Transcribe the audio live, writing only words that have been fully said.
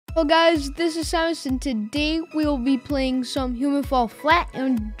Hello guys, this is Samus and today we will be playing some Human Fall Flat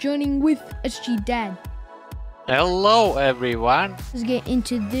and joining with SG Dad. Hello everyone. Let's get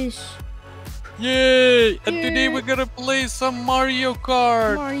into this. Yay! And today we're gonna play some Mario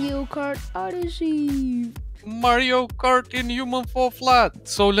Kart. Mario Kart Odyssey. Mario Kart in Human Fall Flat.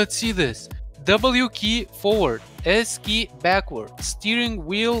 So let's see this. W key forward, S key backward. Steering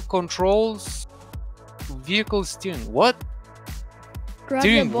wheel controls vehicle steering. What? Grab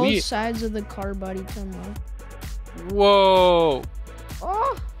the both sides of the car body to unlock. Whoa!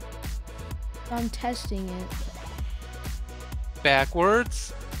 Oh! I'm testing it.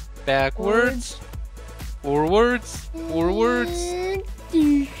 Backwards, backwards, forwards, forwards.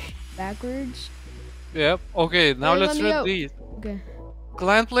 Backwards. Yep. Okay, now let's read these. Okay.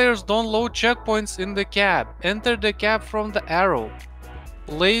 Client players don't load checkpoints in the cab. Enter the cab from the arrow.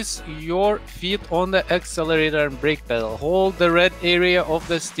 Place your feet on the accelerator and brake pedal. Hold the red area of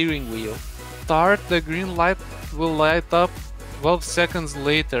the steering wheel. Start, the green light will light up 12 seconds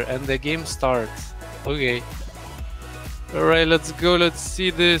later and the game starts. Okay. Alright, let's go. Let's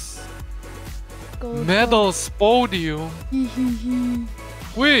see this. Medals podium.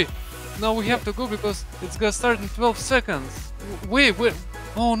 Wait, now we have to go because it's gonna start in 12 seconds. Wait.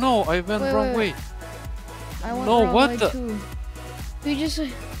 Oh no, I went wrong way. I went no, wrong what way the? Too. We just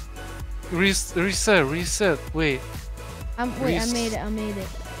reset. Wait. I made it.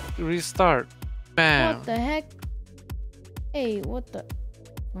 Restart. Bam. What the heck? Hey, what the?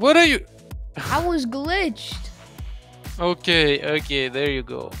 What are you? I was glitched. Okay, there you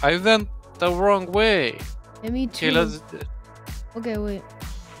go. I went the wrong way. Yeah, me too. Okay, let's. Okay, wait.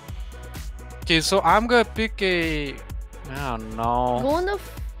 Okay, so I'm gonna pick a. I don't know. Go in the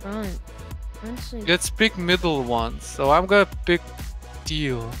front. Let's pick middle one. So I'm gonna pick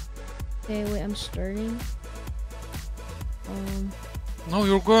teal. Okay, wait. I'm starting. No,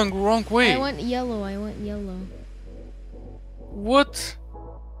 you're going wrong way. I went yellow. What?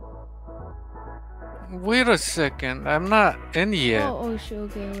 Wait a second. I'm not in yet. Oh shit.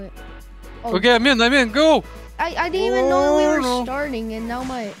 Okay, wait. Oh. Okay, I'm in. Go. I didn't even know we were starting, and now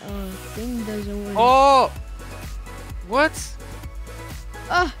my thing doesn't work. Oh. What?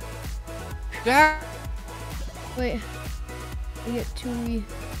 Yeah. Wait. I get two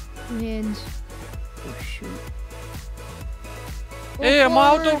hands. Oh shoot. Hey, I'm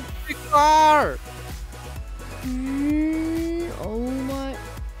out of the car. Oh my!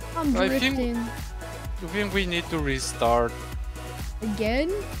 I'm drifting. I think we need to restart.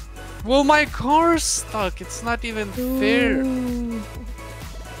 Again? Well, my car's stuck. It's not even fair.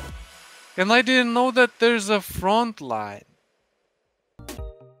 And I didn't know that there's a front line.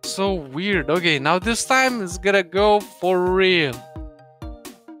 So weird. Okay, now this time it's gonna go for real.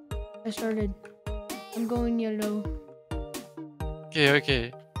 I started. I'm going yellow.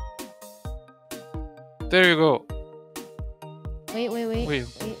 Okay. There you go. Wait.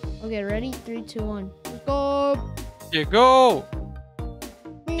 Okay, ready? 3, 2, 1. Go! Okay, go!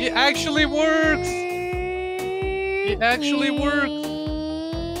 It actually works!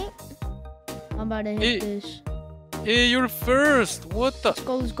 I'm about to hit this. Hey, you're first! What the?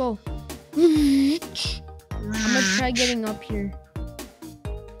 Let's go. I'm gonna try getting up here.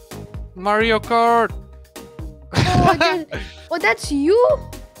 Mario Kart! Oh, that's you?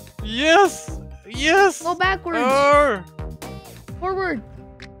 Yes! Go backwards. Forward.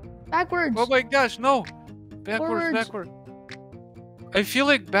 Backwards. Oh my gosh, no! Backward. I feel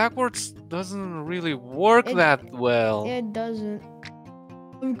like backwards doesn't really work that well. It doesn't.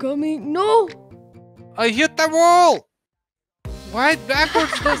 I'm coming. No! I hit the wall! Why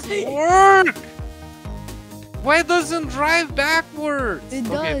backwards doesn't work? Why doesn't drive backwards? It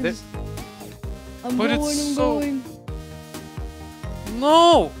does. I'm going. going.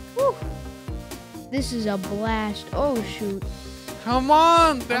 No! Whew. This is a blast. Oh shoot. Come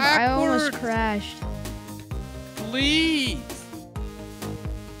on, backwards! I almost crashed. Please!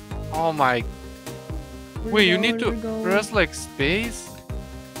 Oh my... Wait, you need to press like space?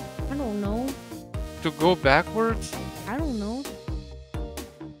 I don't know. To go backwards? I don't know.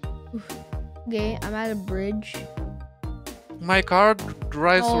 Okay, I'm at a bridge. My car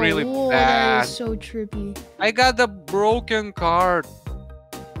drives really bad. That is so trippy. I got the broken card.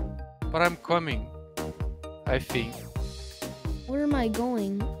 But I'm coming. I think. Where am I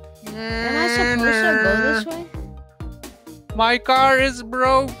going? Am I supposed to go this way? My car is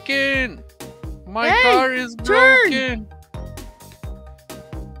broken. My car is broken.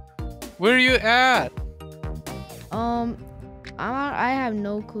 Where are you at? I have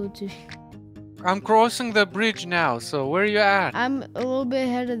no clue to. I'm crossing the bridge now. So where are you at? I'm a little bit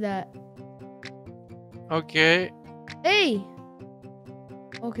ahead of that. Okay. Hey.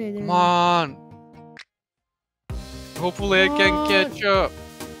 Okay, there. Come on. Hopefully I can catch up.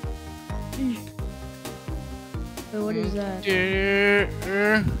 Wait, what is that? A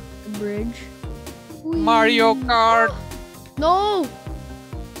A bridge? Mario Whee! Kart. No!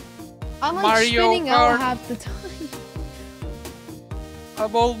 I'm like Mario spinning out Kart. half the time.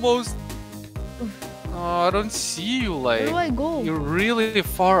 I'm almost. Oh, I don't see you. Where do I Like go? you're really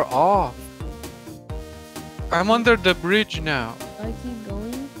far off. I'm under the bridge now. I keep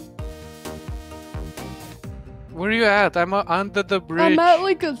going. Where are you at? I'm under the bridge. I'm at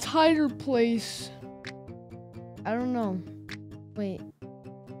like a tighter place. I don't know. Wait.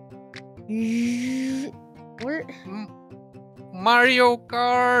 Where? Mario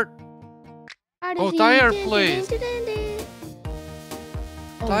Kart. Oh, tire place.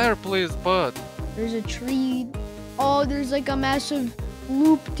 Oh, Tire place, but there's a tree. Oh, there's like a massive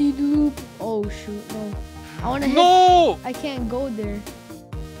loop-de-loop. Oh shoot, no. I wanna hit. no. I can't go there.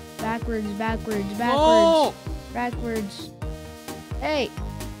 Backwards, backwards, backwards, No. backwards. Hey.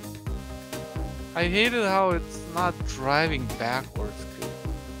 I hated how it's not driving backwards.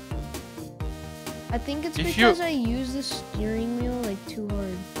 I think it's If because I use the steering wheel like too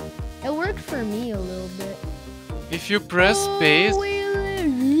hard. It worked for me a little bit. If you press space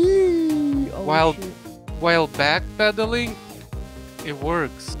Oh, while shoot. backpedaling, it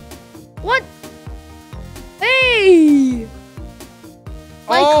works. What? Hey!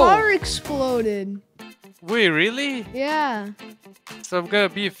 My Oh! car exploded. Wait, really? Yeah. So I'm gonna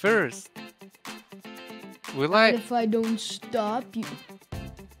be first. Will What I? if I don't stop you?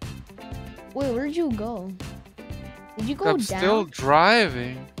 Wait, where'd you go? Did you go I'm down? still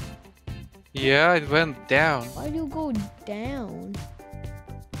driving. Yeah, it went down. Why'd you go down?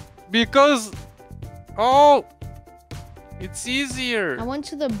 Because... Oh! It's I easier. went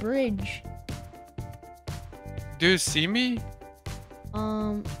to the bridge. Do you see me?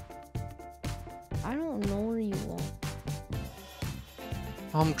 I don't know where you are.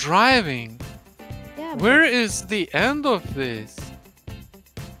 I'm driving. Yeah. Where is the end of this?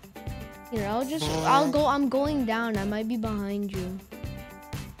 Here, I'll go. I'm going down. I might be behind you.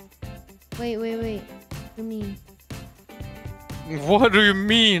 Wait. For me. What do you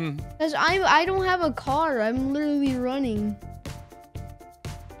mean? Cause I don't have a car. I'm literally running.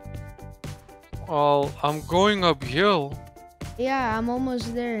 Well, I'm going uphill. Yeah, I'm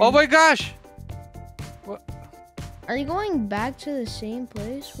almost there. Oh my gosh! Are you going back to the same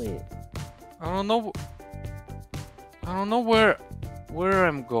place? Wait. I don't know where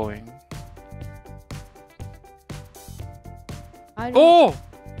I'm going. I don't. Oh!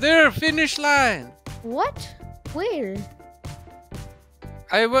 There! Finish line! What? Where?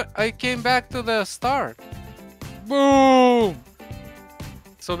 I came back to the start. Boom!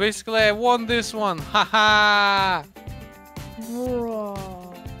 So basically I won this one. Haha! Bro.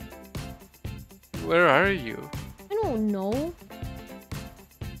 Where are you? I don't know.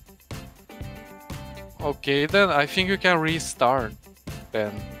 Okay, then I think you can restart.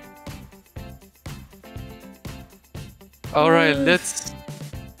 Then. Alright, let's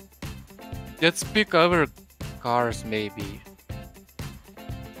pick other cars maybe.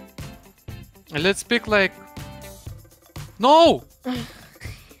 And let's pick like... No!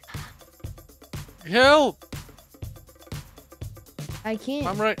 Help! I can't.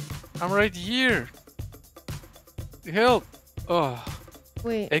 I'm right here. Help! Oh.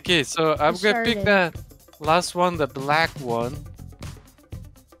 Wait. Okay, so I'm gonna pick started. that last one, the black one.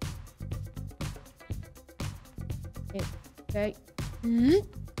 Okay.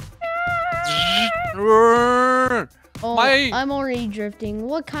 Oh, My- I'm already drifting.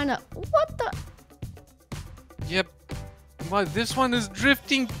 What the? Yep. This one is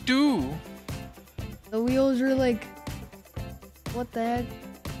drifting too. The wheels are like, what the heck?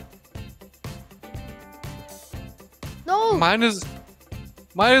 No! Mine is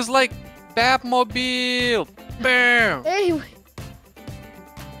like Batmobile. Bam! Hey,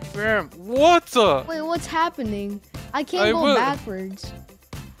 Bam! What the? wait, what's happening? I can't I go will. backwards.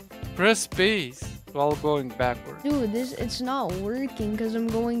 Press space while going backward. Dude, it's not working because I'm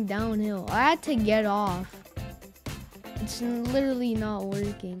going downhill. I had to get off. It's literally not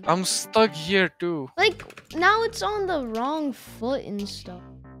working. I'm stuck here too. Like, now it's on the wrong foot and stuff.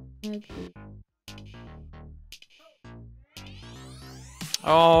 Like,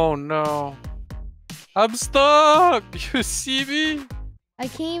 Oh no. I'm stuck. You see me? I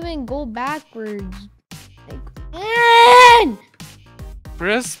can't even go backwards. Like, man!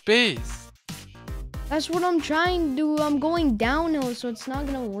 Press space. That's what I'm trying to do. I'm going downhill, so it's not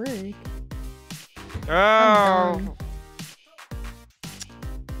gonna work. I'm done.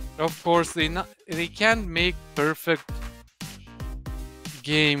 Of course, they can't make perfect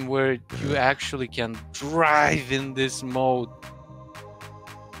game where you actually can drive in this mode.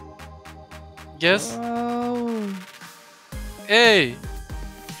 Yes? Oh. Hey!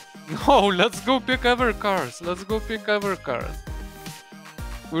 No, let's go pick other cars. Let's go pick other cars.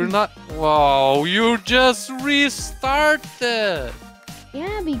 We're not... Wow, you just restarted!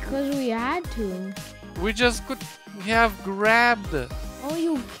 Yeah, because we had to. We just could have grabbed Oh,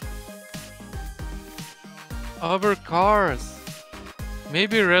 you... other cars.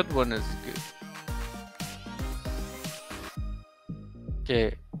 Maybe red one is good.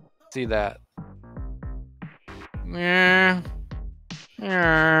 Okay, see that. Yeah.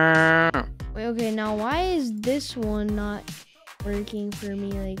 Yeah. Wait, okay, now why is this one not working for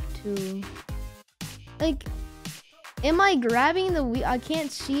me, like, too? Like, am I grabbing the wheel? I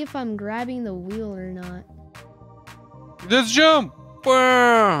can't see if I'm grabbing the wheel or not. Let's jump!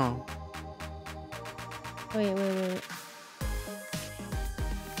 Wow. Wait.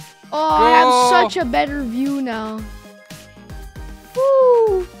 Oh, I have such a better view now.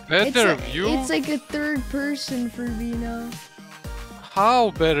 Woo! Better view? It's like a third person for me now.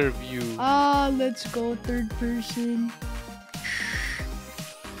 How better view? Let's go third person.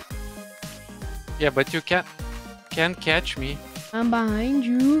 Yeah, but you can't catch me. I'm behind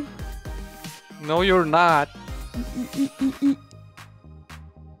you. No, you're not.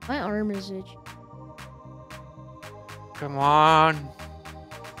 My arm is itchy. Come on.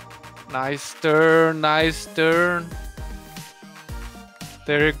 Nice turn, nice turn.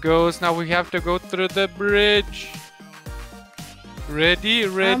 There it goes. Now we have to go through the bridge. Ready?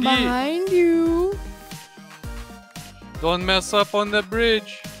 I'm behind you. Don't mess up on the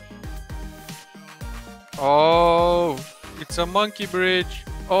bridge. Oh, it's a monkey bridge.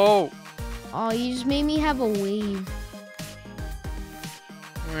 Oh. Oh, you just made me have a wave.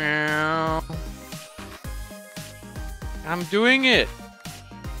 Meow. I'm doing it.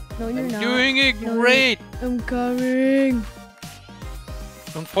 No, you're not. Doing it No, great. I'm coming.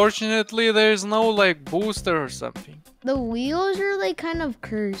 Unfortunately, there's no like booster or something. The wheels are like kind of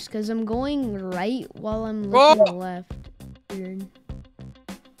cursed because I'm going right while I'm looking left. Weird.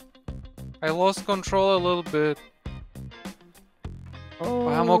 I lost control a little bit. Oh.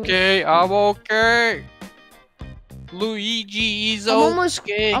 I'm okay. I'm okay. Luigi is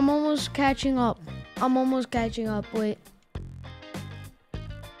okay. I'm almost catching up. Wait.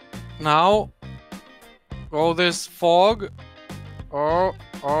 Now, all this fog. Oh.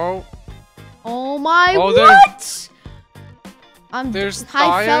 Oh my! Oh, what? There's I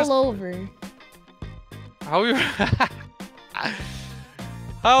tires. fell over. How you?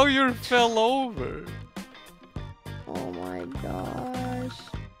 How you fell over? Oh my gosh.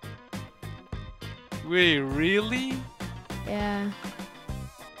 Wait, really? Yeah.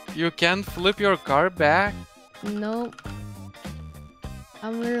 You can't flip your car back? Nope.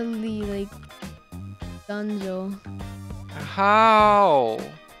 I'm literally like donezo. How?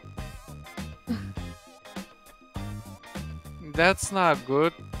 That's not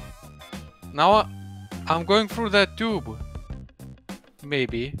good. Now I'm going through that tube.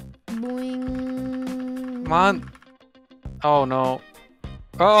 Maybe. Boing. Come on. Oh no.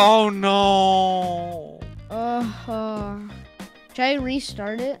 Oh no. Should I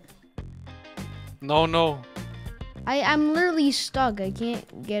restart it? No. I'm literally stuck. I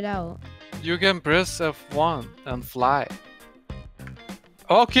can't get out. You can press F1 and fly.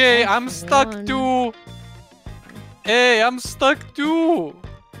 Okay, I'm stuck too. Hey, I'm stuck too.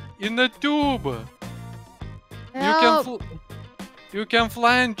 In the tube. Help. You can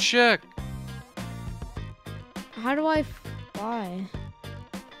fly and check. How do I fly?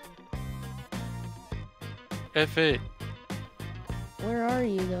 F8. Where are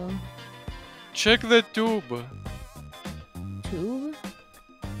you though? Check the tube. Tube?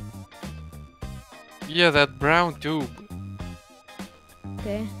 Yeah, that brown tube.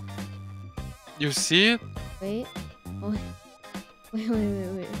 Okay. You see it? Wait. Oh.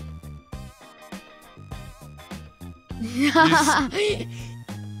 Wait.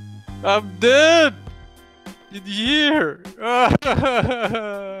 I'm dead! In here!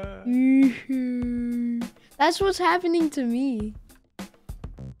 That's what's happening to me.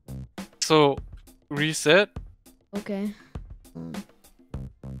 So, reset. Okay.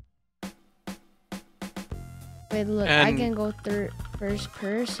 Wait, look, I can go first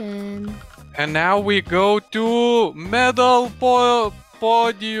person. And now we go to medal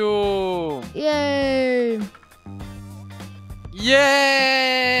podium. Yay!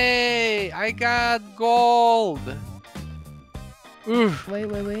 Yay! I got gold. Oof.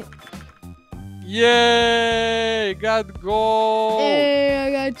 Wait. Yay! Got gold. Hey,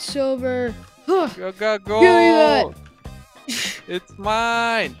 I got silver. I got Give me that. gold. It's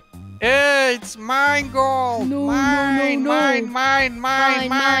mine. Hey, it's mine gold. No, mine, no. mine, mine, Mine,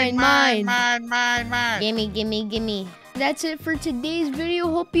 mine, mine. mine. Gimme. That's it for today's video.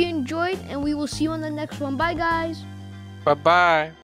 Hope you enjoyed, and we will see you on the next one. Bye, guys. Bye-bye.